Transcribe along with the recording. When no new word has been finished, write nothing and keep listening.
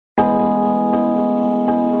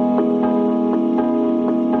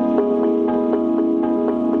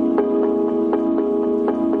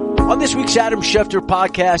This week's Adam Schefter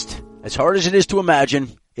podcast, as hard as it is to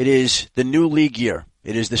imagine, it is the new league year.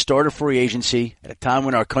 It is the start of free agency at a time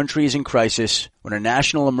when our country is in crisis, when a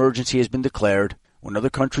national emergency has been declared, when other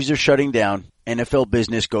countries are shutting down, NFL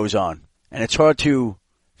business goes on. And it's hard to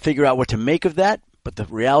figure out what to make of that, but the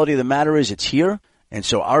reality of the matter is it's here. And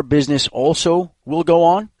so our business also will go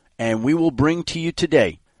on, and we will bring to you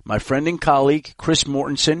today my friend and colleague, Chris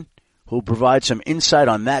Mortensen, who will provide some insight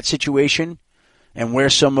on that situation and where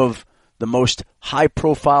some of the most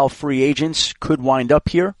high-profile free agents could wind up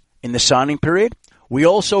here in the signing period. We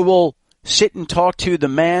also will sit and talk to the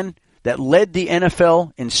man that led the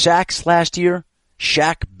NFL in sacks last year,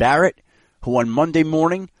 Shaq Barrett, who on Monday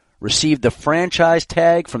morning received the franchise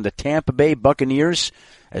tag from the Tampa Bay Buccaneers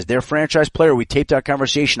as their franchise player. We taped our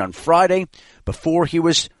conversation on Friday before he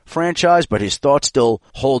was franchised, but his thoughts still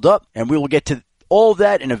hold up, and we will get to all of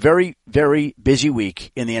that in a very, very busy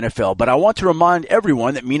week in the NFL. But I want to remind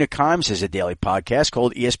everyone that Mina Kimes has a daily podcast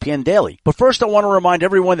called ESPN Daily. But first, I want to remind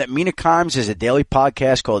everyone that Mina Kimes has a daily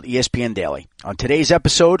podcast called ESPN Daily. On today's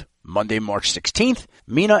episode, Monday, March 16th,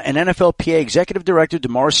 Mina and NFLPA Executive Director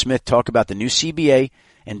DeMaurice Smith talk about the new CBA,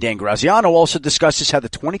 and Dan Graziano also discusses how the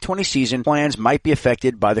 2020 season plans might be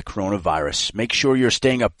affected by the coronavirus. Make sure you're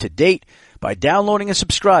staying up to date by downloading and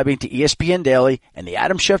subscribing to ESPN Daily and the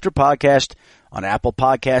Adam Schefter Podcast on Apple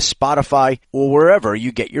Podcasts, Spotify, or wherever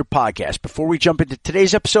you get your podcasts. Before we jump into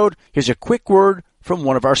today's episode, here's a quick word from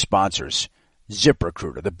one of our sponsors,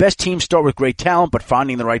 ZipRecruiter. The best teams start with great talent, but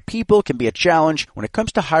finding the right people can be a challenge. When it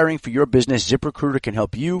comes to hiring for your business, ZipRecruiter can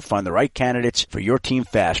help you find the right candidates for your team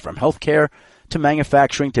fast, from healthcare to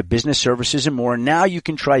manufacturing to business services and more. Now you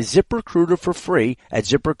can try ZipRecruiter for free at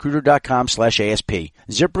ZipRecruiter.com/ASP.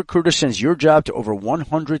 ZipRecruiter sends your job to over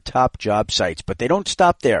 100 top job sites, but they don't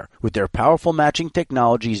stop there. With their powerful matching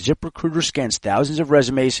technology, ZipRecruiter scans thousands of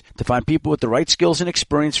resumes to find people with the right skills and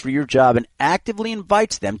experience for your job and actively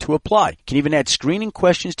invites them to apply. You can even add screening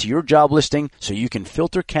questions to your job listing so you can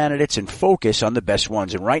filter candidates and focus on the best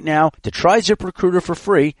ones. And right now, to try ZipRecruiter for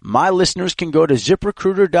free, my listeners can go to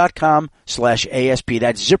ZipRecruiter.com/ASP.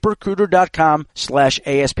 That's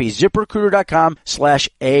ZipRecruiter.com/ASP.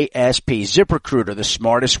 ZipRecruiter.com/ASP. ZipRecruiter, the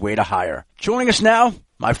smartest way to hire. Joining us now,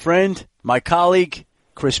 my friend, my colleague,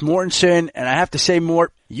 Chris Mortensen. And I have to say,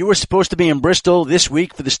 Mort, you were supposed to be in Bristol this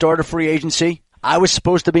week for the start of free agency. I was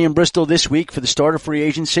supposed to be in Bristol this week for the start of free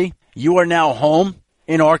agency. You are now home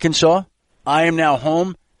in Arkansas. I am now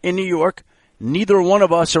home in New York. Neither one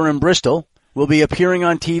of us are in Bristol. We'll be appearing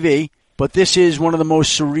on TV. But this is one of the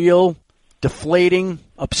most surreal, deflating,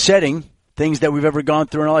 upsetting things that we've ever gone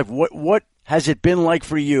through in our life. What has it been like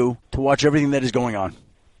for you to watch everything that is going on?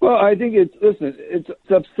 Well, I think it's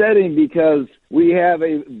upsetting because we have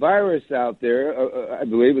a virus out there, I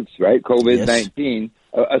believe it's right, COVID-19,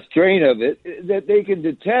 yes. A strain of it that they can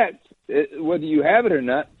detect whether you have it or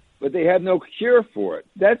not, but they have no cure for it.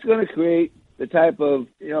 That's going to create the type of,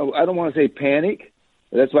 I don't want to say panic.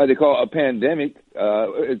 That's why they call it a pandemic.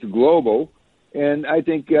 It's global. And I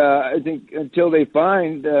think until they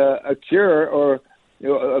find a cure or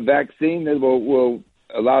a vaccine that will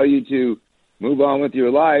allow you to move on with your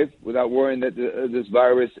life without worrying that this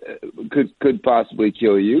virus could possibly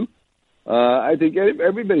kill you, I think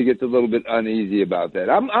everybody gets a little bit uneasy about that.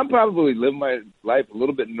 I'm probably living my life a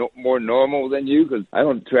little bit more normal than you because I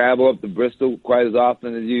don't travel up to Bristol quite as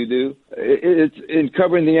often as you do. It's in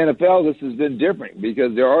covering the NFL. This has been different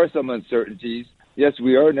because there are some uncertainties. Yes,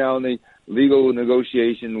 we are now in the legal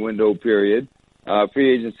negotiation window period,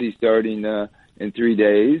 free agency starting in 3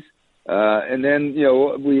 days. And then,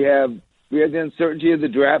 we have the uncertainty of the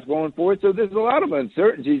draft going forward. So there's a lot of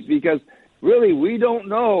uncertainties because really we don't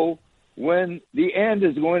know when the end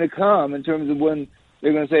is going to come in terms of when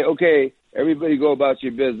they're going to say, okay, everybody go about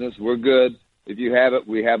your business. We're good. If you have it,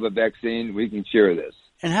 we have a vaccine. We can cure this.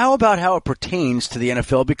 And how about how it pertains to the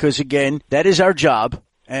NFL? Because, again, that is our job.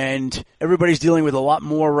 And everybody's dealing with a lot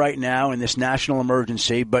more right now in this national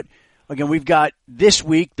emergency. But, again, we've got this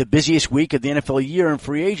week, the busiest week of the NFL year in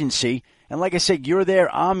free agency. And like I said, you're there,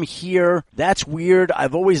 I'm here. That's weird.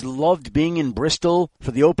 I've always loved being in Bristol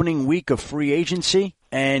for the opening week of free agency.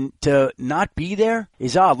 And to not be there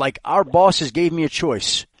is odd. Like, our bosses gave me a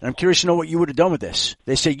choice. And I'm curious to know what you would have done with this.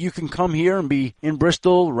 They said you can come here and be in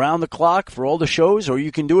Bristol round the clock for all the shows, or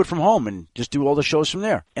you can do it from home and just do all the shows from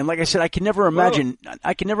there. And like I said, I can never imagine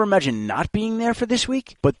not being there for this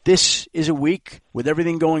week. But this is a week with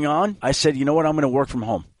everything going on. I said, you know what, I'm going to work from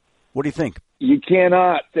home. What do you think? You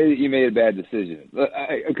cannot say that you made a bad decision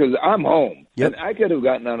because I'm home. Yep. And I could have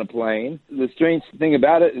gotten on a plane. The strange thing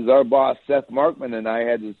about it is our boss, Seth Markman, and I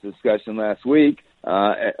had this discussion last week.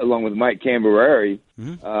 along with Mike Camberari,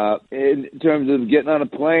 in terms of getting on a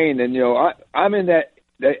plane. And, I'm in that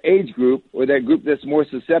age group or that group that's more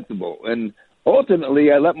susceptible. And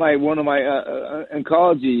ultimately, I let one of my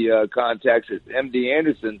oncology contacts at MD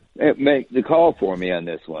Anderson make the call for me on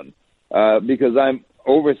this one because I'm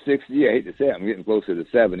over 60. I hate to say it, I'm getting closer to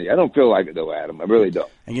 70. I don't feel like it, though, Adam. I really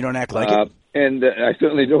don't. And you don't act like it? And I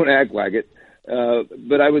certainly don't act like it.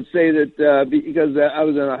 But I would say that because I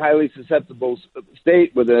was in a highly susceptible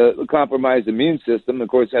state with a compromised immune system, of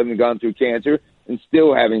course, having gone through cancer and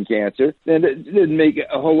still having cancer, then it didn't make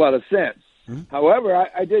a whole lot of sense. However,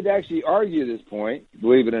 I did actually argue this point,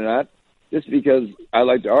 believe it or not, just because I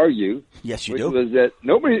like to argue. Yes, you which do. Was that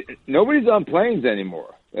nobody's on planes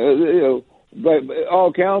anymore. But all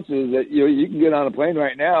accounts is that you can get on a plane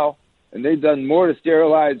right now, and they've done more to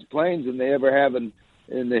sterilize planes than they ever have in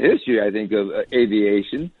the history, I think, of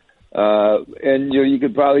aviation. And you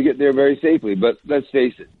could probably get there very safely. But let's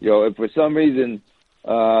face it, if for some reason,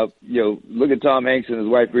 look at Tom Hanks and his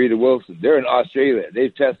wife Rita Wilson. They're in Australia.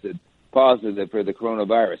 They've tested positive for the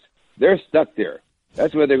coronavirus. They're stuck there.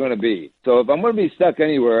 That's where they're going to be. So if I'm going to be stuck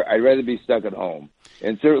anywhere, I'd rather be stuck at home.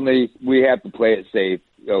 And certainly we have to play it safe.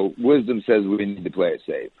 Wisdom says we need to play it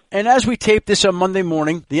safe. And as we tape this on Monday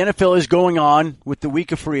morning, the NFL is going on with the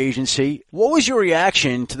week of free agency. What was your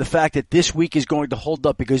reaction to the fact that this week is going to hold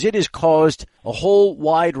up? Because it has caused a whole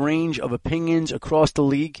wide range of opinions across the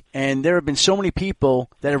league. And there have been so many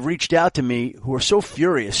people that have reached out to me who are so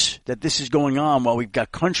furious that this is going on while we've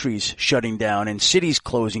got countries shutting down and cities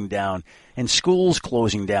closing down and schools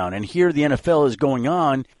closing down. And here the NFL is going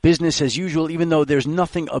on, business as usual, even though there's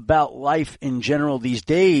nothing about life in general these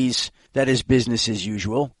days that is business as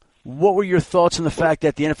usual. What were your thoughts on the fact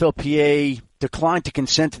that the NFLPA declined to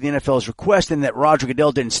consent to the NFL's request and that Roger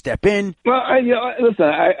Goodell didn't step in? Well,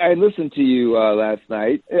 I listened to you last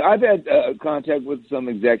night. I've had contact with some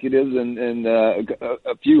executives and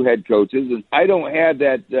a few head coaches, and I don't have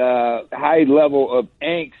that high level of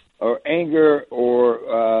angst or anger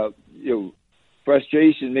or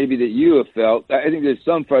frustration maybe that you have felt. I think there's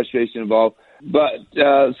some frustration involved, but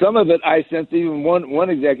some of it I sense. Even one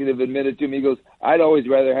executive admitted to me, he goes, I'd always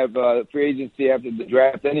rather have free agency after the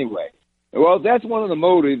draft anyway. Well, if that's one of the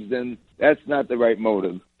motives, then that's not the right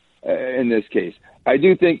motive in this case. I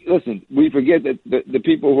do think, listen, we forget that the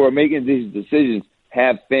people who are making these decisions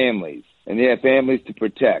have families. And they have families to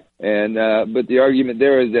protect. And but the argument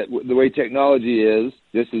there is that the way technology is,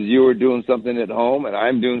 just as you are doing something at home and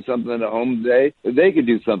I'm doing something at home today, they could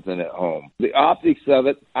do something at home. The optics of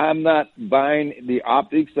it, I'm not buying the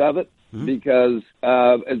optics of it because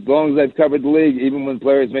as long as I've covered the league, even when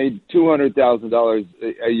players made $200,000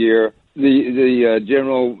 a year,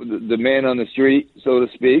 the man on the street, so to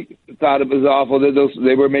speak, thought it was awful that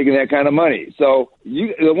they were making that kind of money. So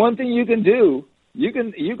the one thing you can do, you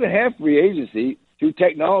can have free agency through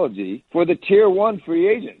technology for the Tier 1 free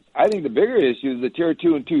agents. I think the bigger issue is the Tier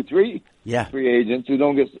 2 and 2-3 free agents who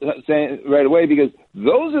don't get signed right away, because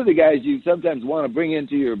those are the guys you sometimes want to bring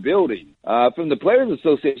into your building. From the Players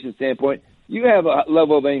Association standpoint, you have a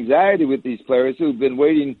level of anxiety with these players who've been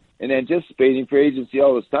waiting and anticipating free agency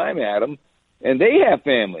all this time, Adam, and they have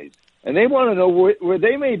families. And they want to know where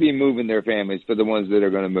they may be moving their families for the ones that are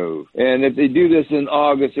going to move. And if they do this in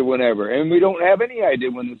August or whenever, and we don't have any idea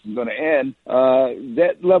when this is going to end,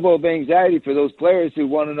 that level of anxiety for those players who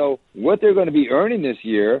want to know what they're going to be earning this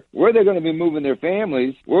year, where they're going to be moving their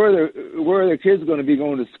families, where are their kids going to be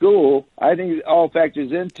going to school, I think it all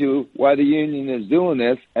factors into why the union is doing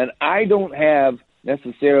this. And I don't have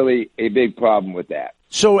necessarily a big problem with that.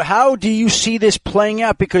 So how do you see this playing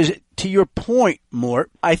out? Because to your point,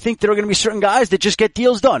 Mort, I think there are going to be certain guys that just get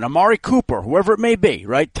deals done. Amari Cooper, whoever it may be,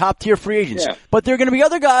 right? Top-tier free agents. Yeah. But there are going to be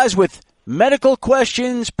other guys with medical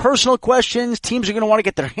questions, personal questions. Teams are going to want to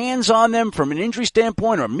get their hands on them from an injury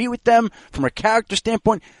standpoint or meet with them from a character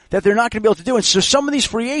standpoint that they're not going to be able to do. And so some of these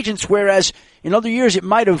free agents, whereas in other years it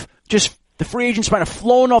might have just the free agents might have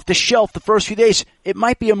flown off the shelf the first few days, it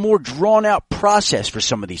might be a more drawn-out process for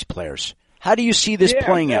some of these players. How do you see this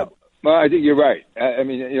playing out? Well, I think you're right. I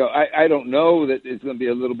mean, I don't know that it's going to be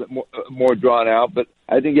a little bit more drawn out, but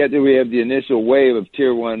I think after we have the initial wave of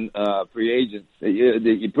Tier 1 free agents, that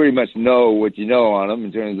you pretty much know what you know on them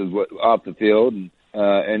in terms of what off the field.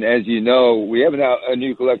 And as you know, we have a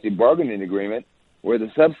new collective bargaining agreement where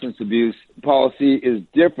the substance abuse policy is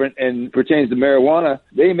different and pertains to marijuana.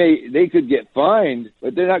 They could get fined,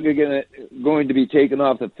 but they're not going to be taken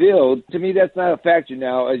off the field. To me, that's not a factor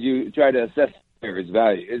now as you try to assess his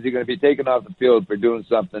value. Is he going to be taken off the field for doing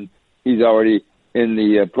something he's already in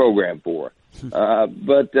the program for?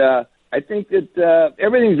 But I think that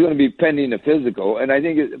everything's going to be pending a physical, and I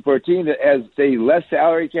think for a team that has, say, less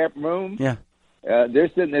salary cap room, they're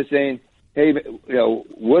sitting there saying, hey,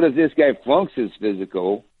 what if this guy flunks his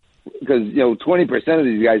physical? Because, 20% of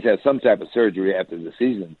these guys have some type of surgery after the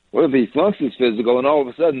season. What if he flunks his physical and all of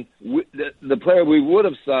a sudden the player we would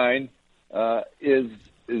have signed is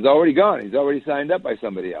already gone? He's already signed up by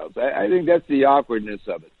somebody else. I think that's the awkwardness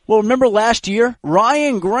of it. Well, remember last year,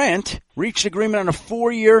 Ryan Grant reached agreement on a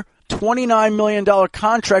 4-year, $29 million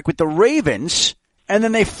contract with the Ravens, and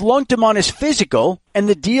then they flunked him on his physical, and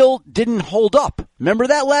the deal didn't hold up. Remember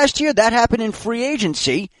that last year? That happened in free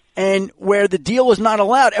agency, and where the deal was not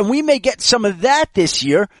allowed. And we may get some of that this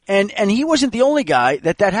year, and he wasn't the only guy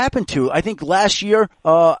that happened to. I think last year,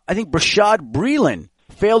 Brashad Breeland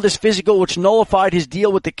failed his physical, which nullified his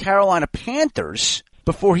deal with the Carolina Panthers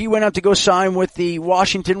before he went out to go sign with the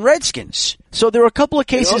Washington Redskins. So there were a couple of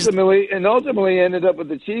cases. And ultimately ended up with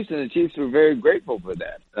the Chiefs, and the Chiefs were very grateful for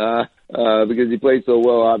that because he played so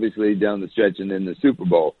well, obviously, down the stretch and in the Super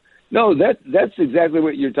Bowl. No, that's exactly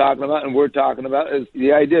what you're talking about and we're talking about, is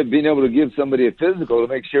the idea of being able to give somebody a physical to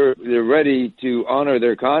make sure they're ready to honor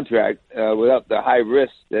their contract without the high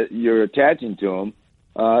risk that you're attaching to them.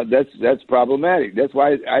 That's problematic. That's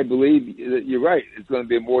why I believe that you're right. It's going to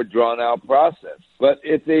be a more drawn-out process. But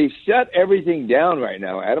if they shut everything down right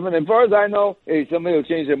now, Adam, and as far as I know, hey, somebody will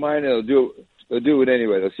change their mind and they'll do it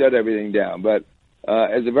anyway. They'll shut everything down. But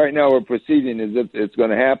as of right now, we're proceeding as if it's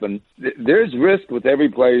going to happen. There's risk with every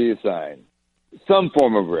player you sign, some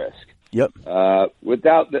form of risk. Yep.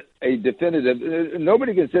 Without a definitive,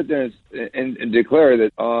 nobody can sit there and declare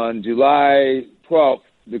that on July 12th,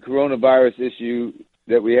 the coronavirus issue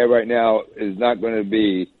that we have right now is not going to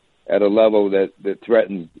be at a level that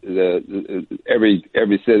threatens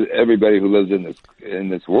everybody who lives in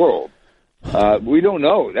this world. We don't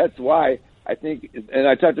know. That's why I think, and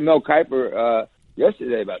I talked to Mel Kiper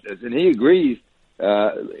yesterday about this, and he agrees.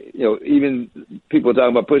 Even people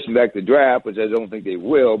talking about pushing back the draft, which I don't think they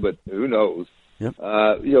will, but who knows? Yep.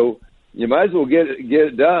 You might as well get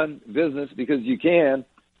it done, business, because you can,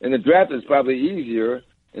 and the draft is probably easier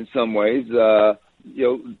in some ways. None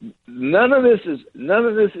of this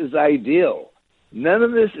is ideal. None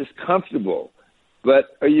of this is comfortable.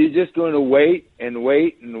 But are you just going to wait and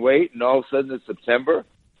wait and wait, and all of a sudden it's September?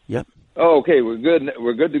 Yep. Oh, okay, we're good.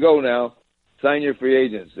 We're good to go now. Sign your free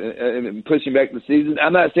agents and pushing back the season.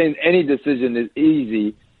 I'm not saying any decision is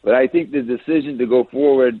easy, but I think the decision to go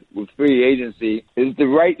forward with free agency is the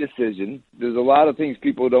right decision. There's a lot of things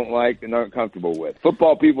people don't like and aren't comfortable with.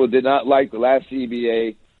 Football people did not like the last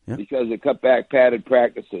CBA because it cut back padded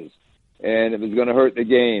practices, and it was going to hurt the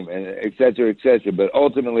game, and et cetera, et cetera. But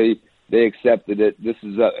ultimately, they accepted it. This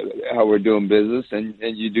is how we're doing business, and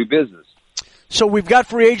you do business. So we've got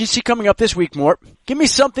free agency coming up this week, Mort. Give me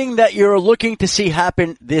something that you're looking to see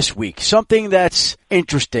happen this week, something that's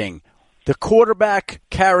interesting. The quarterback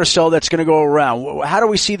carousel that's going to go around. How do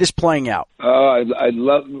we see this playing out? I'd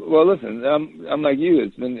love. Well, listen, I'm like you.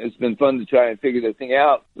 It's been fun to try and figure this thing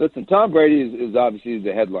out. Listen, Tom Brady is obviously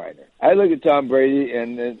the headliner. I look at Tom Brady,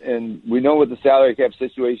 and we know what the salary cap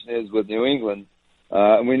situation is with New England.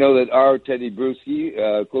 And we know that our Teddy Bruschi,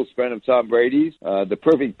 a close friend of Tom Brady's, the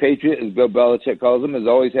perfect patriot, as Bill Belichick calls him, has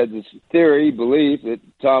always had this belief that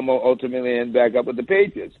Tom will ultimately end back up with the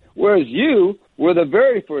Patriots. Whereas you were the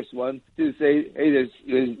very first one to say, hey,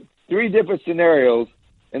 there's three different scenarios,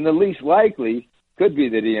 and the least likely could be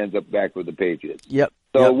that he ends up back with the Patriots. Yep.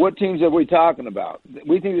 So what teams are we talking about?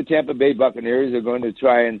 We think the Tampa Bay Buccaneers are going to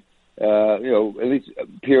try and, at least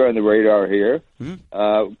appear on the radar here.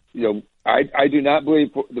 Mm-hmm. I do not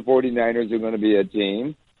believe the 49ers are going to be a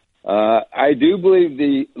team. I do believe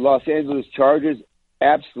the Los Angeles Chargers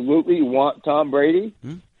absolutely want Tom Brady,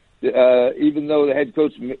 even though the head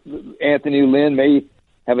coach, Anthony Lynn, may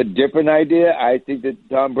have a different idea. I think that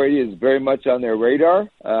Tom Brady is very much on their radar.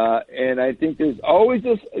 And I think there's always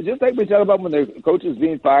this, just like we talk about when the coach is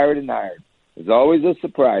being fired and hired. There's always a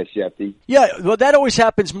surprise, Shefty. Yeah, well, that always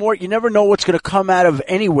happens more. You never know what's going to come out of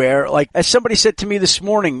anywhere. Like, as somebody said to me this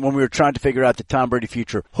morning when we were trying to figure out the Tom Brady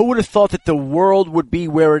future, who would have thought that the world would be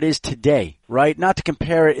where it is today, right? Not to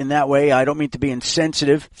compare it in that way. I don't mean to be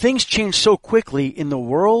insensitive. Things change so quickly in the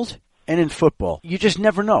world and in football. You just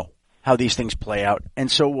never know how these things play out.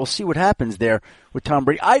 And so we'll see what happens there with Tom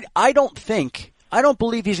Brady. I don't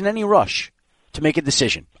believe he's in any rush to make a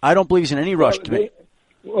decision. I don't believe he's in any rush to make.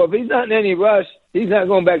 Well, if he's not in any rush, he's not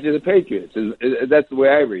going back to the Patriots. That's the way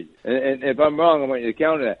I read it. And if I'm wrong, I want you to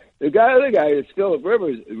counter that. The other guy is Phillip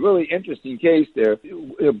Rivers. A really interesting case there.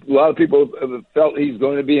 A lot of people have felt he's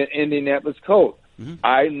going to be an Indianapolis Colt.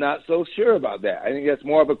 I'm not so sure about that. I think that's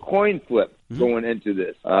more of a coin flip going into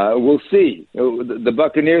this. We'll see. The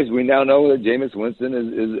Buccaneers, we now know that Jameis Winston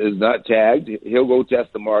is not tagged. He'll go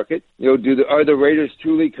test the market. Are the Raiders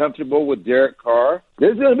truly comfortable with Derek Carr?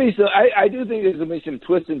 There's going to be some. I do think there's going to be some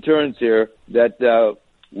twists and turns here that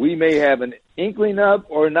we may have an inkling of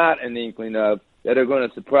or not an inkling of, that are going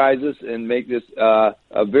to surprise us and make this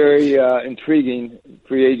a very intriguing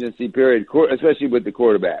free agency period, especially with the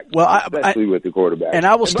quarterback. Well, with the quarterback. And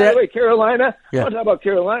I will by the way, Carolina, yeah. I want to talk about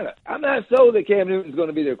Carolina. I'm not so that Cam Newton's going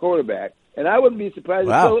to be their quarterback, and I wouldn't be surprised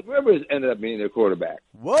if Phillip Rivers ended up being their quarterback.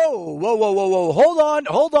 Whoa.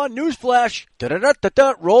 Hold on. Newsflash.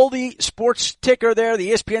 Da-da-da-da-da. Roll the sports ticker there,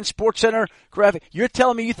 the ESPN Sports Center graphic. You're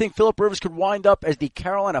telling me you think Phillip Rivers could wind up as the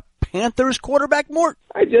Carolina Panthers quarterback, Mort?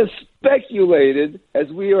 I just speculated as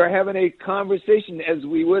we were having a conversation as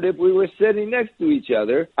we would if we were sitting next to each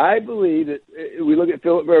other. I believe that we look at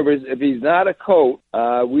Phillip Rivers, if he's not a coach,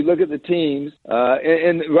 we look at the teams,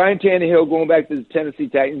 and Ryan Tannehill going back to the Tennessee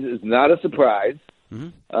Titans is not a surprise.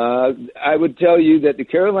 I would tell you that the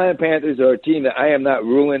Carolina Panthers are a team that I am not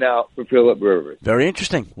ruling out for Phillip Rivers. Very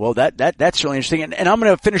interesting. Well, that's really interesting. And I'm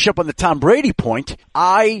going to finish up on the Tom Brady point.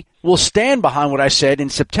 I will stand behind what I said in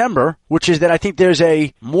September, which is that I think there's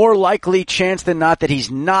a more likely chance than not that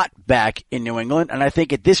he's not back in New England. And I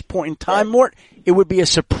think at this point in time, Mort, it would be a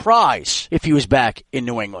surprise if he was back in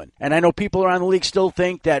New England. And I know people around the league still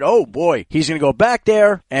think that, oh boy, he's going to go back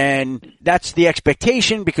there, and that's the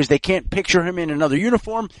expectation because they can't picture him in another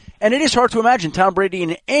uniform. And it is hard to imagine Tom Brady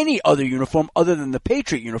in any other uniform other than the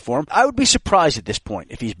Patriot uniform. I would be surprised at this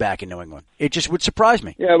point if he's back in New England. It just would surprise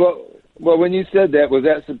me. Yeah, well, when you said that, was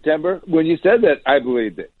that September? When you said that, I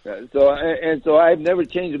believed it. So I've never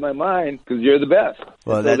changed my mind because you're the best.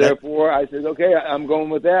 Well, therefore, I said, okay, I'm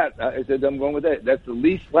going with that. I said, I'm going with that. That's the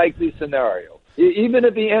least likely scenario. Even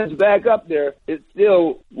if he ends back up there, it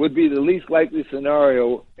still would be the least likely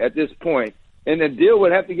scenario at this point. And the deal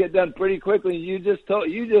would have to get done pretty quickly. You just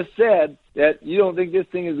said that you don't think this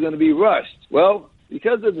thing is going to be rushed. Well,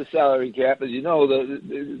 because of the salary cap, as you know,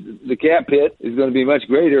 the cap hit is going to be much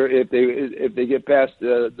greater if they get past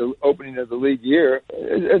the opening of the league year.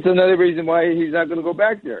 It's another reason why he's not going to go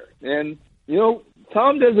back there. And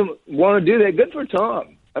Tom doesn't want to do that. Good for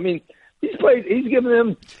Tom. I mean, he's given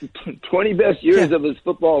them 20 best years of his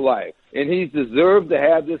football life, and he's deserved to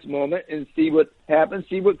have this moment and see what happens,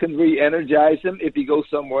 see what can re-energize him if he goes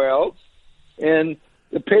somewhere else. And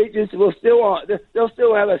the Patriots they'll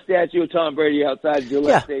still have a statue of Tom Brady outside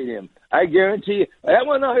Gillette Stadium. I guarantee you. That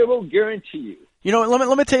one I will guarantee you.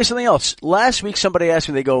 Let me tell you something else. Last week somebody asked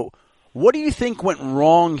me, they go, what do you think went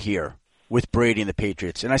wrong here with Brady and the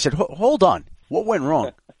Patriots? And I said, hold on. What went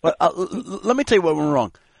wrong? Let me tell you what went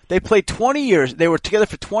wrong. They played 20 years. They were together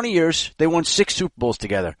for 20 years. They won 6 Super Bowls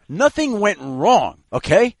together. Nothing went wrong,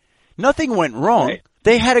 okay? Nothing went wrong. Right.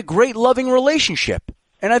 They had a great, loving relationship.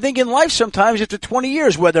 And I think in life sometimes after 20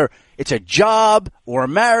 years, whether it's a job or a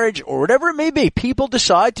marriage or whatever it may be, people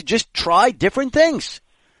decide to just try different things.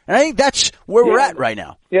 And I think that's where we're at right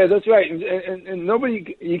now. Yeah, that's right. And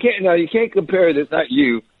nobody, you can't compare this, not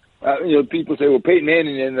you. People say, well, Peyton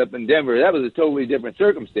Manning ended up in Denver. That was a totally different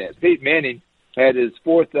circumstance. Peyton Manning had his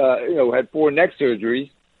had 4 neck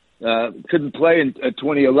surgeries, couldn't play in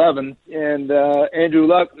 2011, and Andrew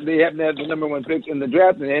Luck, they happened to have the number 1 pick in the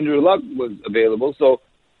draft, and Andrew Luck was available. So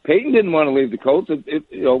Peyton didn't want to leave the Colts.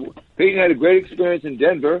 Peyton had a great experience in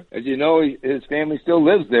Denver. As you know, his family still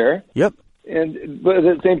lives there. Yep. But at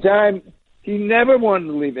the same time, he never wanted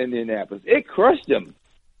to leave Indianapolis. It crushed him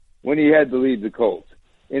when he had to leave the Colts.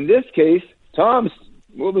 In this case, Tom's,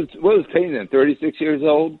 what was Peyton then, 36 years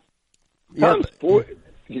old? Tom's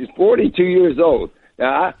he's 42 years old.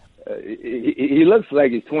 Now, he looks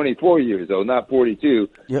like he's 24 years old, not 42.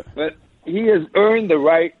 Yep. But he has earned the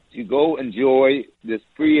right to go enjoy this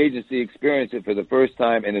free agency experience for the first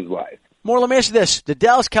time in his life. More, let me ask you this. The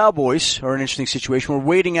Dallas Cowboys are an interesting situation. We're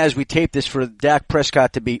waiting as we tape this for Dak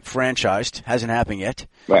Prescott to be franchised. Hasn't happened yet.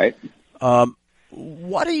 Right.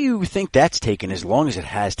 What do you think that's taken as long as it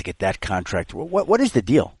has to get that contract? What is the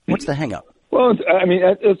deal? What's the hang-up? Well, I mean,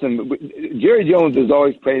 listen, Jerry Jones has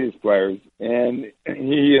always paid his players, and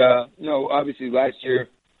he, obviously last year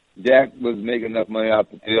Dak was making enough money off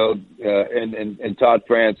the field, and Todd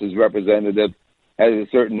France, his representative, has a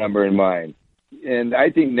certain number in mind. And I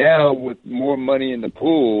think now with more money in the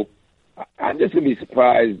pool, I'm just going to be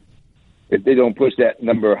surprised if they don't push that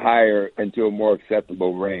number higher into a more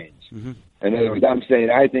acceptable range. Mm-hmm. In other words, I'm saying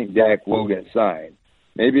I think Dak will get signed.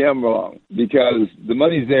 Maybe I'm wrong because the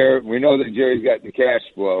money's there. We know that Jerry's got the cash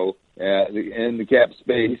flow and the cap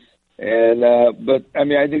space. But, I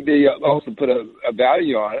mean, I think they also put a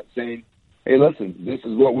value on it, saying hey, listen, this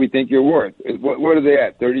is what we think you're worth. What are they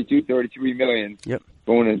at? 32, 33 million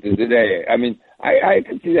going into today. I mean, I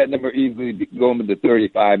can see that number easily going to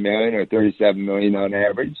 35 million or 37 million on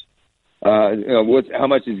average. How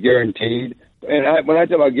much is guaranteed? And when I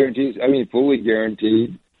talk about guarantees, I mean fully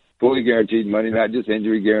guaranteed money, not just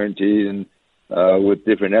injury guaranteed and with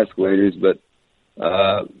different escalators. But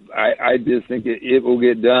I just think it will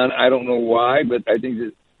get done. I don't know why, but I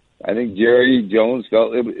think Jerry Jones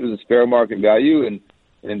felt it was a fair market value,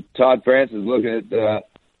 and Todd France is looking at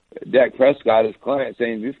Dak Prescott, his client,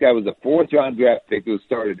 saying this guy was a fourth-round draft pick who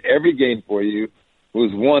started every game for you,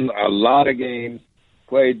 who's won a lot of games,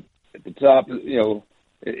 played at the top,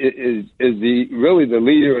 is really the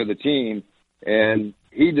leader of the team, and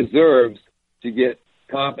he deserves to get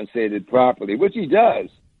compensated properly, which he does.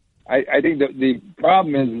 I think that the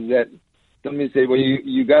problem is that somebody say, well,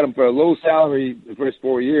 you got him for a low salary the first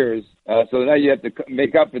 4 years, so now you have to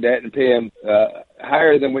make up for that and pay him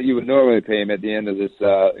higher than what you would normally pay him at the end of this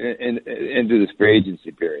into this free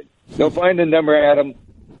agency period. They'll find a number, Adam.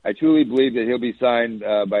 I truly believe that he'll be signed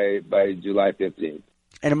by July 15th.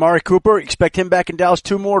 And Amari Cooper, expect him back in Dallas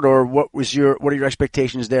too, Mort, or what are your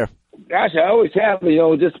expectations there? Gosh, I always have,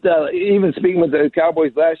 just even speaking with the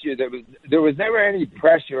Cowboys last year, there was never any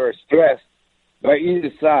pressure or stress by either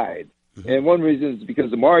side. Mm-hmm. And one reason is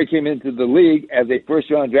because Amari came into the league as a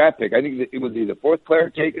first-round draft pick. I think it was either fourth player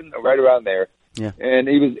taken or right around there. Yeah. And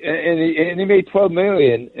he made $12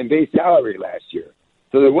 million in base salary last year.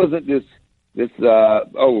 So there wasn't this we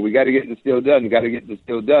got to get this deal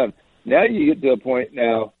done. Now you get to a point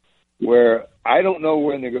now where I don't know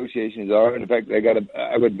where negotiations are. In fact,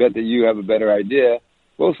 I would bet that you have a better idea.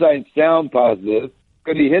 Both sides sound positive.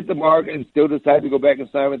 Could he hit the mark and still decide to go back and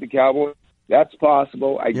sign with the Cowboys? That's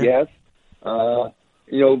possible, I guess.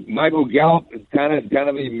 Michael Gallup has kind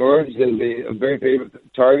of emerged as a very favorite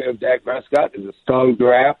target of Dak Prescott. It's a strong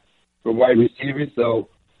draft for wide receivers. So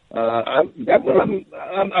that's what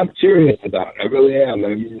I'm curious about. I really am.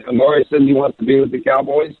 I mean, Amari says he wants to be with the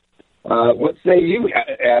Cowboys. What say you,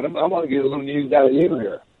 Adam? I want to get a little news out of you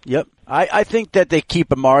here. Yep. I think that they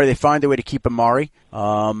keep Amari. They find a way to keep Amari.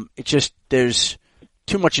 It's just there's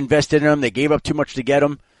too much invested in him. They gave up too much to get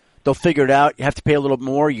him. They'll figure it out. You have to pay a little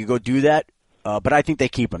more. You go do that. But I think they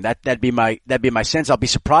keep him. That'd be my sense. I'll be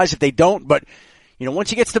surprised if they don't. But once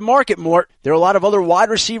he gets to market, Mort, there are a lot of other wide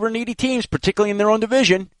receiver needy teams, particularly in their own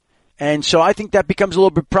division. And so I think that becomes a little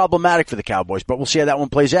bit problematic for the Cowboys, but we'll see how that one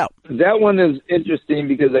plays out. That one is interesting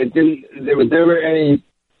because there was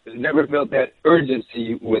never felt that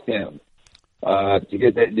urgency with him to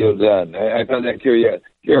get that deal done. I found that curious.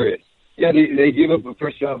 Yeah, they give up a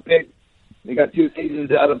first-round pick. They got 2 seasons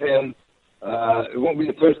out of him. It won't be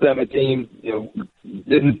the first time a team,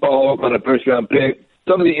 didn't follow up on a first-round pick.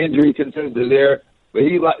 Some of the injury concerns are there, but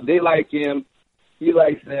they like him. He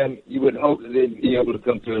likes them. You would hope that they'd be able to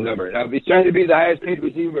come to a number. Now, if he's trying to be the highest-paid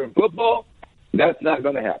receiver in football, that's not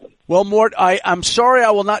going to happen. Well, Mort, I'm sorry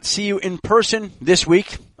I will not see you in person this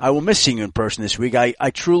week. I will miss seeing you in person this week.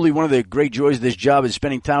 I truly, one of the great joys of this job is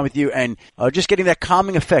spending time with you and just getting that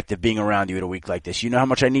calming effect of being around you at a week like this. You know how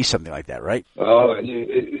much I need something like that, right? Oh,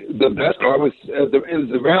 the best part was it was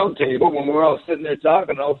the round table when we were all sitting there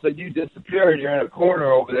talking, all of a sudden you disappeared. You're in a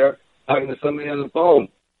corner over there talking to somebody on the phone.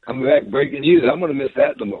 Coming back, breaking news. I'm going to miss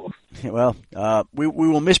that the most. Well, we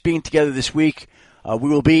will miss being together this week. We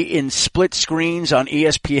will be in split screens on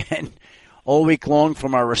ESPN all week long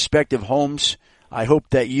from our respective homes. I hope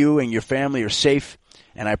that you and your family are safe,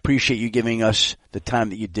 and I appreciate you giving us the time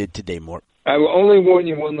that you did today, Mort. I will only warn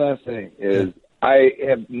you one last thing, is I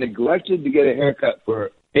have neglected to get a haircut for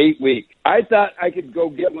 8 weeks. I thought I could go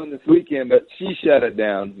get one this weekend, but she shut it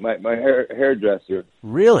down, my hairdresser.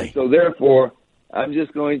 Really? So therefore, I'm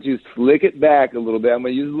just going to slick it back a little bit. I'm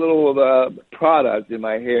going to use a little product in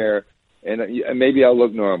my hair, and maybe I'll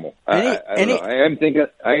look normal. I don't know. I am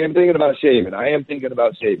thinking about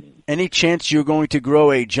shaving. Any chance you're going to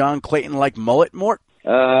grow a John Clayton-like mullet, Mort? He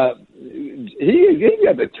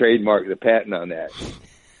got the trademark, the patent on that.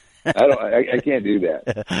 I can't do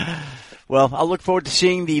that. Well, I'll look forward to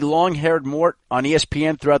seeing the long-haired Mort on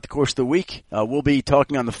ESPN throughout the course of the week. We'll be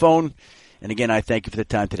talking on the phone. And again, I thank you for the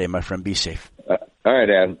time today, my friend. Be safe. All right,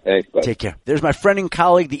 Adam. Thanks. Bye. Take care. There's my friend and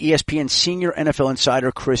colleague, the ESPN senior NFL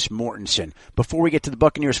insider, Chris Mortensen. Before we get to the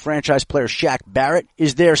Buccaneers franchise player, Shaq Barrett,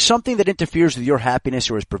 is there something that interferes with your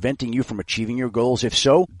happiness or is preventing you from achieving your goals? If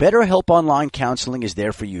so, BetterHelp Online Counseling is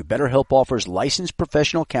there for you. BetterHelp offers licensed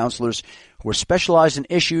professional counselors who are specialized in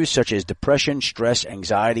issues such as depression, stress,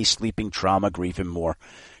 anxiety, sleeping, trauma, grief, and more.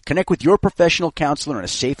 Connect with your professional counselor in a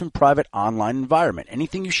safe and private online environment.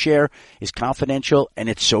 Anything you share is confidential, and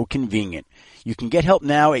it's so convenient. You can get help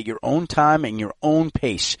now at your own time and your own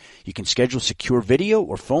pace. You can schedule secure video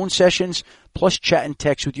or phone sessions, plus chat and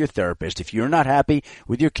text with your therapist. If you're not happy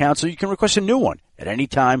with your counselor, you can request a new one at any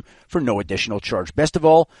time for no additional charge. Best of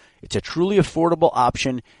all, it's a truly affordable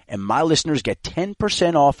option, and my listeners get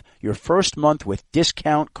 10% off your first month with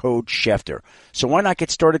discount code Schefter. So why not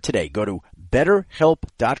get started today? Go to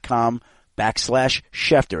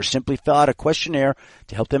betterhelp.com/Schefter. Simply fill out a questionnaire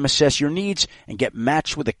to help them assess your needs and get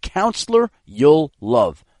matched with a counselor you'll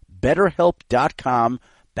love.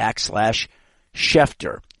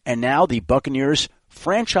 betterhelp.com/Schefter. And now the Buccaneers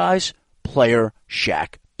franchise player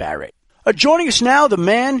Shaq Barrett. Joining us now, the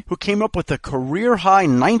man who came up with a career-high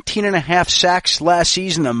 19.5 sacks last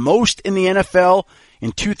season, the most in the NFL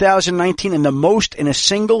in 2019, and the most in a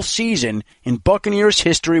single season in Buccaneers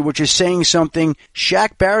history, which is saying something.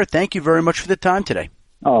 Shaq Barrett, thank you very much for the time today.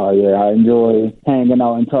 Oh, yeah, I enjoy hanging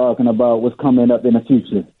out and talking about what's coming up in the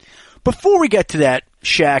future. Before we get to that,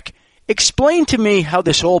 Shaq, explain to me how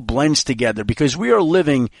this all blends together, because we are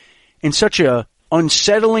living in such a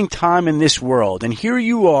unsettling time in this world, and here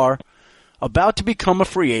you are, about to become a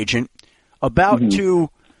free agent, about to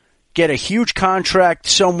get a huge contract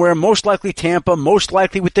somewhere, most likely Tampa, most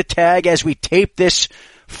likely with the tag as we tape this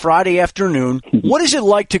Friday afternoon. What is it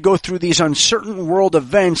like to go through these uncertain world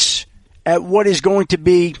events at what is going to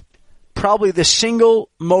be probably the single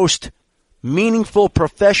most meaningful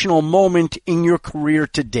professional moment in your career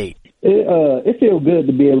to date? It feels good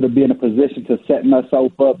to be able to be in a position to set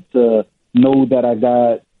myself up to know that I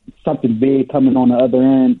got something big coming on the other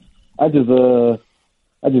end. I just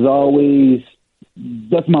always,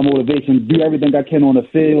 that's my motivation, do everything I can on the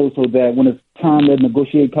field so that when it's time to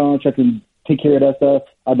negotiate contracts and take care of that stuff,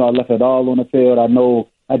 I know I left it all on the field. I know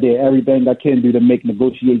I did everything I can do to make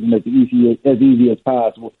negotiations as easy as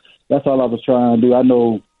possible. That's all I was trying to do. I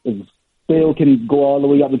know the field can go all the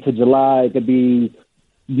way up into July. It could be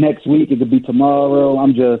next week. It could be tomorrow.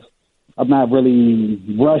 I'm not really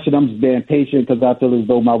rushing. I'm just being patient because I feel as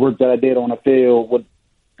though my work that I did on the field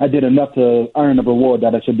I did enough to earn the reward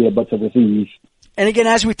that I should be able to receive. And again,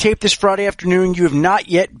 as we tape this Friday afternoon, you have not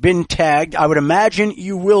yet been tagged. I would imagine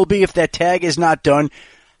you will be if that tag is not done.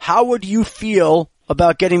 How would you feel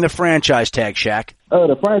about getting the franchise tag, Shaq?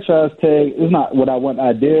 The franchise tag is not what I want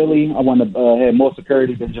ideally. I want to have more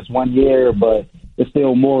security than just 1 year, but it's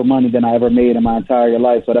still more money than I ever made in my entire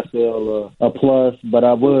life, so that's still a plus. But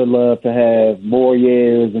I would love to have more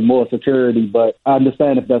years and more security, but I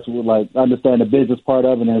understand if that's what, I understand the business part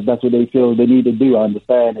of it, and if that's what they feel they need to do, I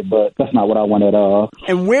understand it, but that's not what I want at all.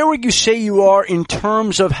 And where would you say you are in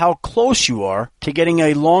terms of how close you are to getting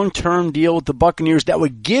a long-term deal with the Buccaneers that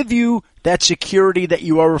would give you that security that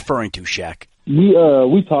you are referring to, Shaq?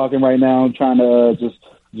 We talking right now, trying to just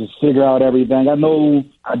figure out everything. I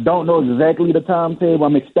don't know exactly the timetable.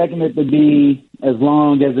 I'm expecting it to be as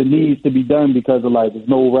long as it needs to be done because of there's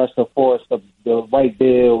no rush to force the right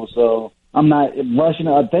deal. So I'm not rushing.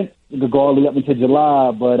 I think it could go all the way up into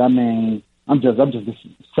July, but I mean, I'm just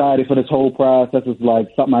excited for this whole process. It's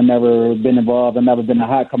something I've never been involved. I've never been a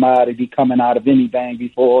hot commodity coming out of anything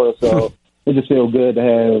before. So it just feels good to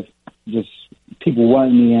have just people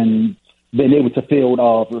wanting me and being able to field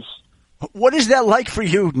offers. What is that like for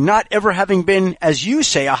you, not ever having been, as you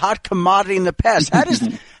say, a hot commodity in the past? How does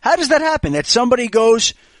that happen, that somebody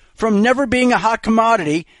goes from never being a hot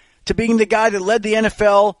commodity to being the guy that led the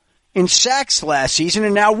NFL in sacks last season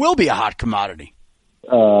and now will be a hot commodity?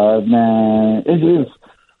 Man,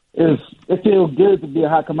 it feels good to be a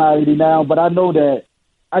hot commodity now, but I know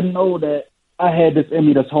that I had this in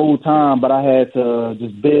me this whole time, but I had to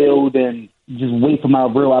just build and just wait for my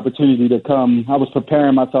real opportunity to come. I was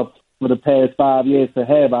preparing myself for the past 5 years to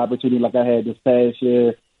have opportunity like I had this past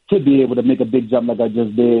year to be able to make a big jump like I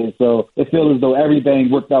just did. So it feels as though everything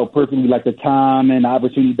worked out perfectly, the time and the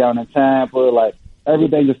opportunity down in Tampa.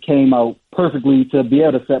 Everything just came out perfectly to be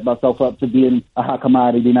able to set myself up to being a hot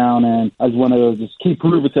commodity now. And I just want to just keep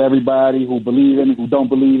proving to everybody who believe in me, who don't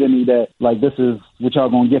believe in me, that this is what y'all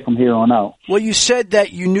going to get from here on out. Well, you said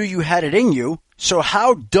that you knew you had it in you. So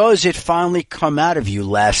how does it finally come out of you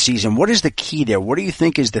last season? What is the key there? What do you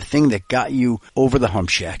think is the thing that got you over the hump,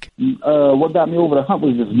 Shaq? What got me over the hump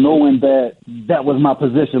was just knowing that was my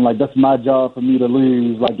position. That's my job for me to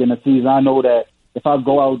lose. In the season, I know that if I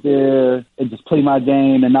go out there and just play my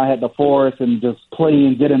game and not have to force and just play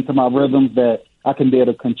and get into my rhythms, that I can be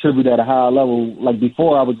able to contribute at a high level. Like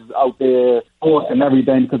before, I was just out there forcing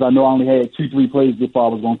everything because I know I only had 2-3 plays before I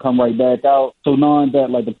was going to come right back out. So knowing that,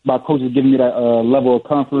 like, my coach is giving me that level of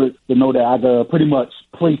comfort to know that I could pretty much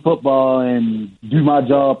play football and do my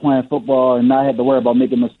job playing football and not have to worry about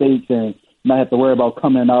making mistakes and not have to worry about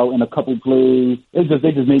coming out in a couple plays. They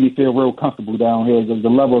just made me feel real comfortable down here. The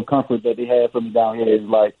level of comfort that they had for me down here is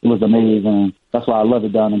like, it was amazing. That's why I love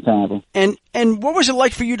it down in Tampa. And what was it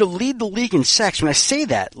like for you to lead the league in sacks? When I say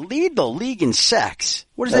that, lead the league in sacks,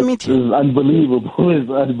 what does that mean to you? It's unbelievable. It's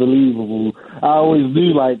unbelievable. I always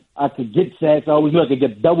knew, like, I could get sacks. I always knew I could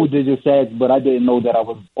get double-digit sacks, but I didn't know that I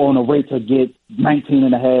was on a rate to get 19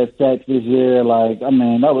 and a half sacks this year. Like, I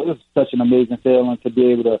mean, it was such an amazing feeling to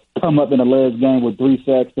be able to come up in the last game with 3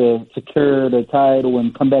 sacks to secure the title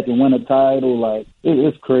and come back and win a title. Like,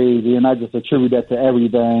 it's crazy, and I just attribute that to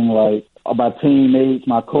everything, like, my teammates,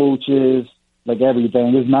 my coaches, like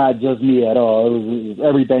everything. It's not just me at all. It was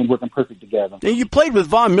everything working perfect together. Now, you played with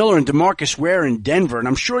Von Miller and DeMarcus Ware in Denver, and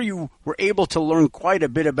I'm sure you were able to learn quite a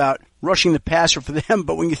bit about rushing the passer for them.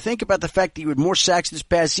 But when you think about the fact that you had more sacks this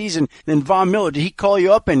past season than Von Miller, did he call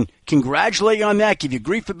you up and congratulate you on that, give you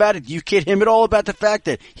grief about it? Do you kid him at all about the fact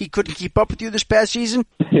that he couldn't keep up with you this past season?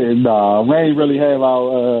 No, we ain't really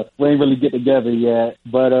we ain't really get together yet.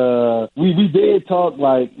 But we did talk,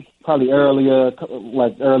 like, probably earlier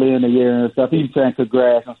in the year and stuff. He was saying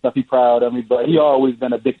congrats and stuff. He proud of me, but he always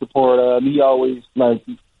been a big supporter of me. He always, like,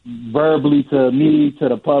 verbally to me, to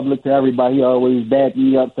the public, to everybody, he always backed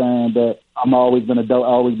me up saying that I'm always been a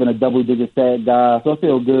double-digit sack guy. So I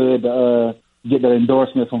feel good to get the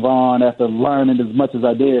endorsement from Von after learning as much as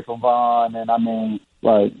I did from Von. And, I mean,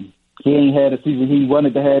 like, he ain't had a season he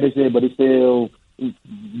wanted to have this year, but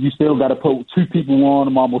you still got to put 2 people on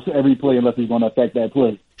him almost every play unless he's going to affect that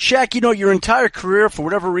play. Shaq, your entire career, for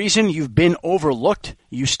whatever reason, you've been overlooked.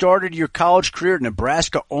 You started your college career at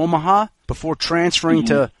Nebraska, Omaha, before transferring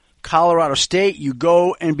to Colorado State. You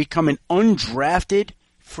go and become an undrafted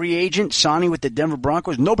free agent, signing with the Denver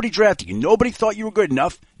Broncos. Nobody drafted you. Nobody thought you were good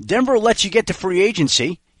enough. Denver lets you get to free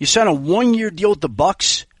agency. You sign a 1-year deal with the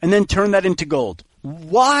Bucs and then turn that into gold.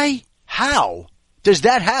 Why? How does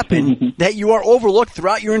that happen that you are overlooked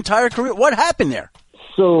throughout your entire career? What happened there?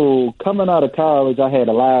 So coming out of college, I had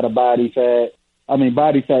a lot of body fat. I mean,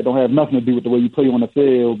 body fat don't have nothing to do with the way you play on the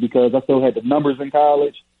field because I still had the numbers in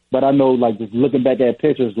college. But I know, like, just looking back at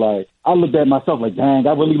pictures, like, I looked at myself like, dang,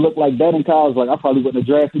 I really looked like that in college. Like, I probably wouldn't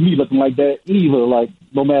have drafted me looking like that either. Like,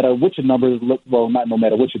 no matter what your numbers look, well, not no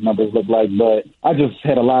matter what your numbers look like, but I just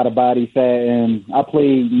had a lot of body fat. And I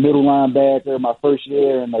played middle linebacker my first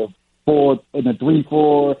year in the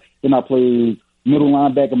 3-4. Then I played middle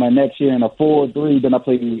linebacker my next year in a 4-3. Then I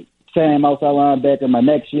played Sam outside linebacker my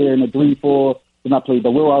next year in a 3-4. Then I played the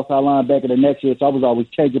real outside linebacker the next year. So I was always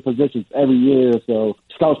changing positions every year. So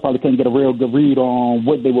scouts probably couldn't get a real good read on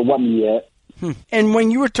what they would want me at. And when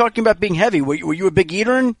you were talking about being heavy, were you a big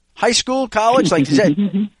eater in high school, college? Like,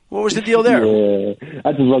 what was the deal there? Yeah,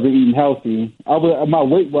 I just wasn't eating healthy. My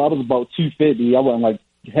weight, I was about 250. I wasn't like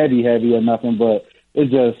heavy or nothing, but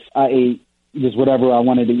I ate just whatever I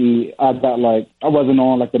wanted to eat. I wasn't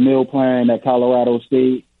on like the meal plan at Colorado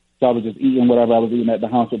State, so I was just eating whatever I was eating at the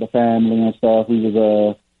house with the family and stuff. We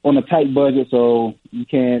was on a tight budget, so you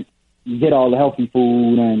can't get all the healthy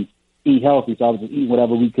food and eat healthy, so I was just eating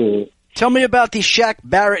whatever we could. Tell me about the Shaq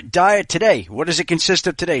Barrett diet today. What does it consist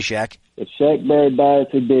of today, Shaq? The Shaq Barrett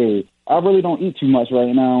diet today. I really don't eat too much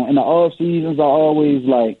right now. In the off seasons, I always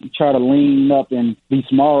like try to lean up and be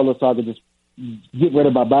smaller so I could just get rid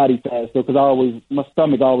of my body fat. So, because my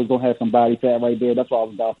stomach always gonna have some body fat right there. That's why I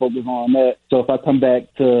was gotta focus on that. So if I come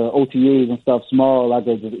back to OTAs and stuff small, I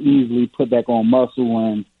could just easily put back on muscle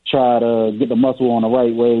and try to get the muscle on the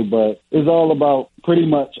right way. But it's all about pretty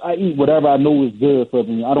much I eat whatever I know is good for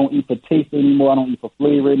me. I don't eat for taste anymore. I don't eat for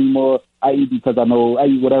flavor anymore. I eat because I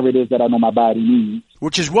eat whatever it is that I know my body needs.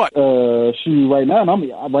 Which is what? Right now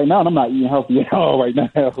I'm not eating healthy at all right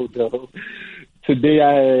now, though. Today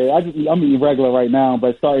I'm eating regular right now,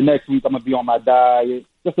 but starting next week I'm gonna be on my diet.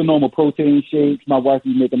 Just a normal protein shakes. My wife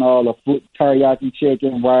is making all the foot teriyaki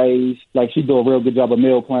chicken, rice. Like, she do a real good job of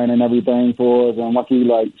meal planning and everything for us. And once we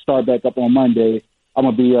start back up on Monday, I'm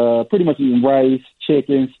gonna be pretty much eating rice,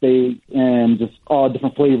 chicken, steak, and just all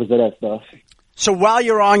different flavors of that stuff. So while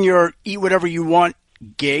you're on your Eat Whatever You Want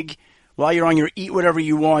gig, while you're on your Eat Whatever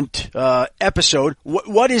You Want episode,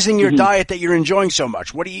 what is in your diet that you're enjoying so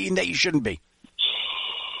much? What are you eating that you shouldn't be?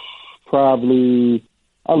 Probably,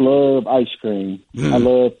 I love ice cream. I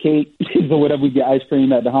love cake. So whenever we get ice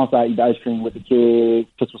cream at the house, I eat the ice cream with the kids,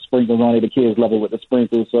 put some sprinkles on it. The kids love it with the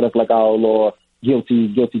sprinkles. So that's like our little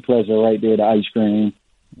guilty pleasure right there, the ice cream.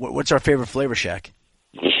 What's our favorite flavor, Shaq?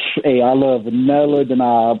 Hey, I love vanilla. Then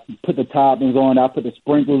I put the toppings on. I put the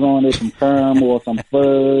sprinkles on it, some caramel or some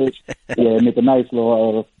fudge. Yeah, make a nice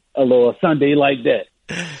little sundae like that.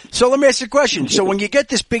 So let me ask you a question. So when you get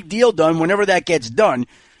this big deal done, whenever that gets done,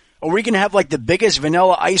 are we going to have like the biggest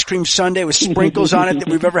vanilla ice cream sundae with sprinkles on it that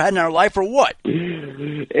we've ever had in our life, or what?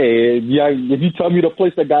 Hey, yeah, if you tell me the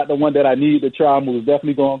place that got the one that I need to try, I'm most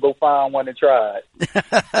definitely going to go find one and try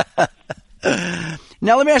it.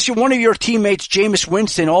 Now, let me ask you, one of your teammates, Jameis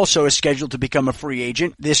Winston, also is scheduled to become a free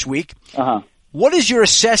agent this week. Uh-huh. What is your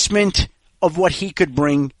assessment of what he could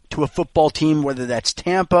bring to a football team, whether that's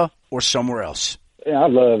Tampa or somewhere else? Yeah, I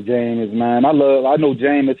love Jameis, man. I know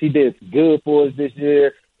Jameis. He did good for us this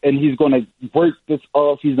year, and he's going to work this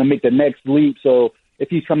offseason to make the next leap. So if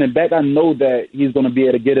he's coming back, I know that he's going to be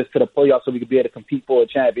able to get us to the playoffs so we can be able to compete for a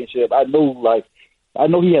championship. I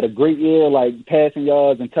know he had a great year, like passing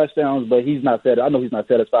yards and touchdowns, but I know he's not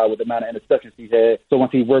satisfied with the amount of interceptions he had. So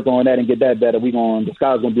once he work on that and get that better, the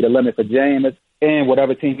sky's going to be the limit for Jameis and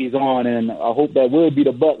whatever team he's on. And I hope that will be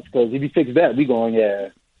the Bucs, because if he fixes that,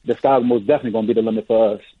 the sky's most definitely going to be the limit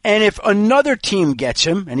for us. And if another team gets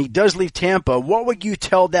him and he does leave Tampa, what would you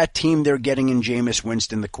tell that team they're getting in Jameis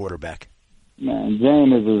Winston, the quarterback? Man,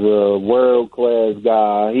 Jameis is a world-class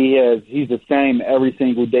guy. He's the same every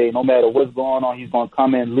single day. No matter what's going on, he's going to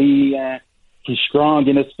come in, lead, and he's strong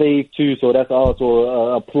in his faith, too, so that's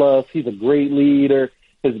also a plus. He's a great leader.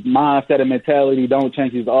 His mindset and mentality don't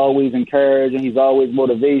change. He's always encouraging. He's always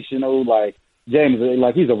motivational. Like,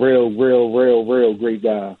 Jameis, he's a real great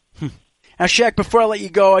guy. Now, Shaq, before I let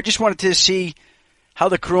you go, I just wanted to see how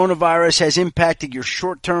the coronavirus has impacted your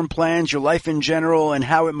short-term plans, your life in general, and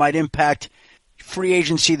how it might impact free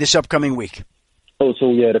agency this upcoming week.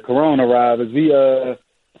 The coronavirus.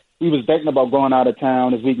 We was thinking about going out of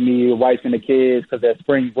town this week, me, the wife, and the kids, because that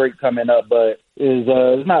spring break coming up. But it's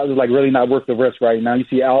really not worth the risk right now. You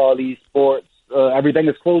see all these sports, everything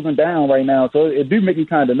is closing down right now, so it do make me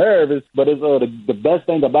kind of nervous. But it's the best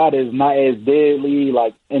thing about it is not as deadly.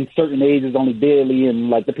 Like in certain ages, only deadly, and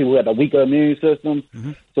like the people who have a weaker immune system.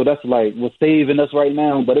 Mm-hmm. So that's like what's saving us right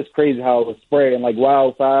now. But it's crazy how it's spreading like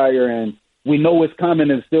wildfire, and we know it's coming,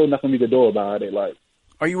 and still nothing we can do about it. Like,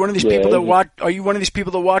 are you one of these people that watch? Are you one of these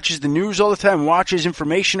people that watches the news all the time, watches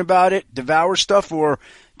information about it, devours stuff, or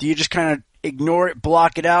do you just kind of ignore it,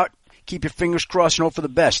 block it out, keep your fingers crossed, and hope for the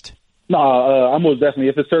best? No, I'm most definitely.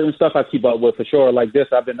 If it's certain stuff I keep up with for sure. Like this,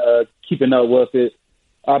 I've been keeping up with it.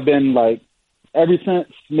 I've been ever since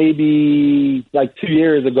maybe 2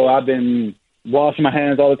 years ago, I've been washing my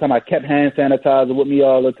hands all the time. I kept hand sanitizer with me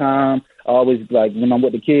all the time. I always, when I'm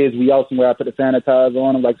with the kids, we all somewhere I put the sanitizer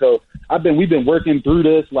on them. So we've been working through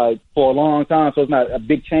this for a long time. So it's not a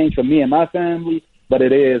big change for me and my family, but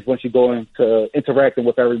it is once you go into interacting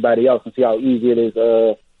with everybody else and see how easy it is.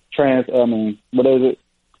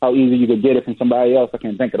 How easy you could get it from somebody else. I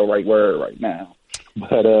can't think of the right word right now.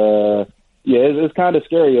 But, it's kind of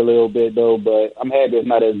scary a little bit, though, but I'm happy it's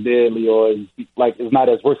not as deadly or it's not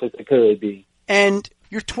as worse as it could be. And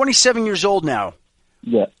you're 27 years old now.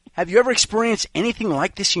 Yeah. Have you ever experienced anything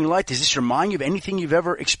like this in your life? Does this remind you of anything you've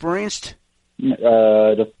ever experienced?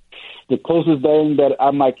 The closest thing that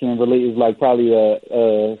I might can relate is probably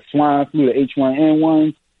a swine flu, the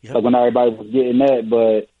H1N1, yep. When everybody was getting that,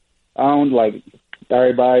 but I don't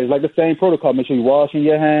everybody's the same protocol. Make sure you're washing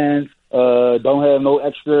your hands. Don't have no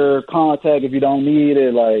extra contact if you don't need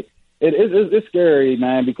it. It's scary,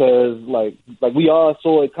 man, because we all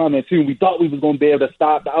saw it coming too. We thought we was gonna be able to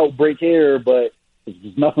stop the outbreak here, but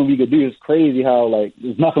there's nothing we could do. It's crazy how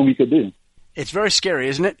there's nothing we could do. It's very scary,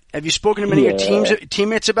 isn't it? Have you spoken to many of your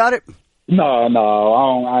teammates about it? No,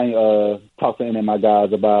 I ain't talked to any of my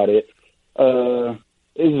guys about it.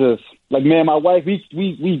 It's just me and my wife.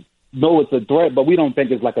 We know it's a threat, but we don't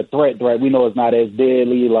think it's a threat. We know it's not as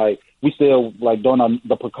deadly. We still doing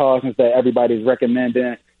the precautions that everybody's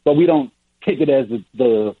recommending, but we don't take it as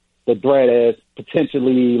the threat as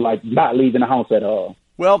potentially not leaving the house at all.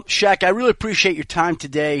 Well, Shaq, I really appreciate your time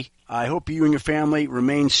today. I hope you and your family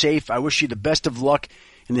remain safe. I wish you the best of luck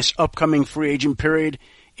in this upcoming free agent period.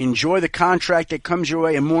 Enjoy the contract that comes your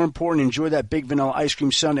way, and more important, enjoy that big vanilla ice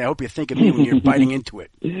cream sundae. I hope you think of me when you're biting into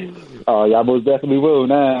it. Oh, y'all most definitely will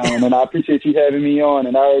now. And I appreciate you having me on.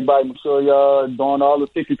 And everybody, I'm sure y'all doing all the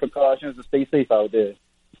safety precautions to stay safe out there.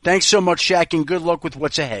 Thanks so much, Shaq, and good luck with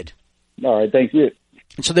what's ahead. All right, thank you.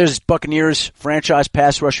 And so there's Buccaneers franchise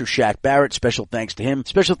pass rusher Shaq Barrett. Special thanks to him.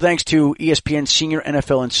 Special thanks to ESPN senior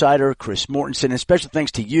NFL insider Chris Mortensen. And special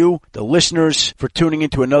thanks to you, the listeners, for tuning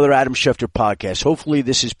into another Adam Schefter podcast. Hopefully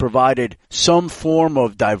this has provided some form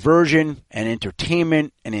of diversion and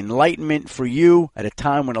entertainment and enlightenment for you at a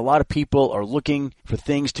time when a lot of people are looking for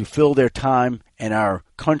things to fill their time and our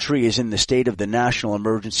country is in the state of the national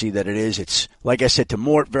emergency that it is. It's, like I said to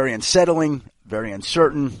Mort, very unsettling, very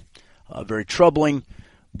uncertain, very troubling.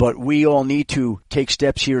 But we all need to take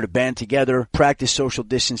steps here to band together, practice social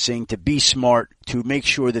distancing, to be smart, to make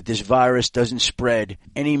sure that this virus doesn't spread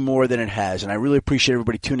any more than it has. And I really appreciate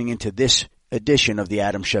everybody tuning into this edition of the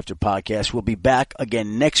Adam Schefter podcast. We'll be back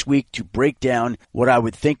again next week to break down what I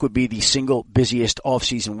would think would be the single busiest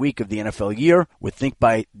offseason week of the NFL year. Would think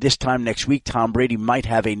by this time next week, Tom Brady might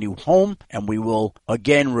have a new home, and we will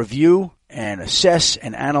again review and assess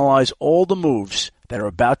and analyze all the moves that are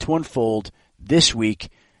about to unfold this week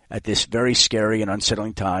at this very scary and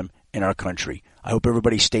unsettling time in our country. I hope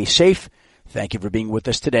everybody stays safe. Thank you for being with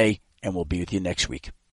us today, and we'll be with you next week.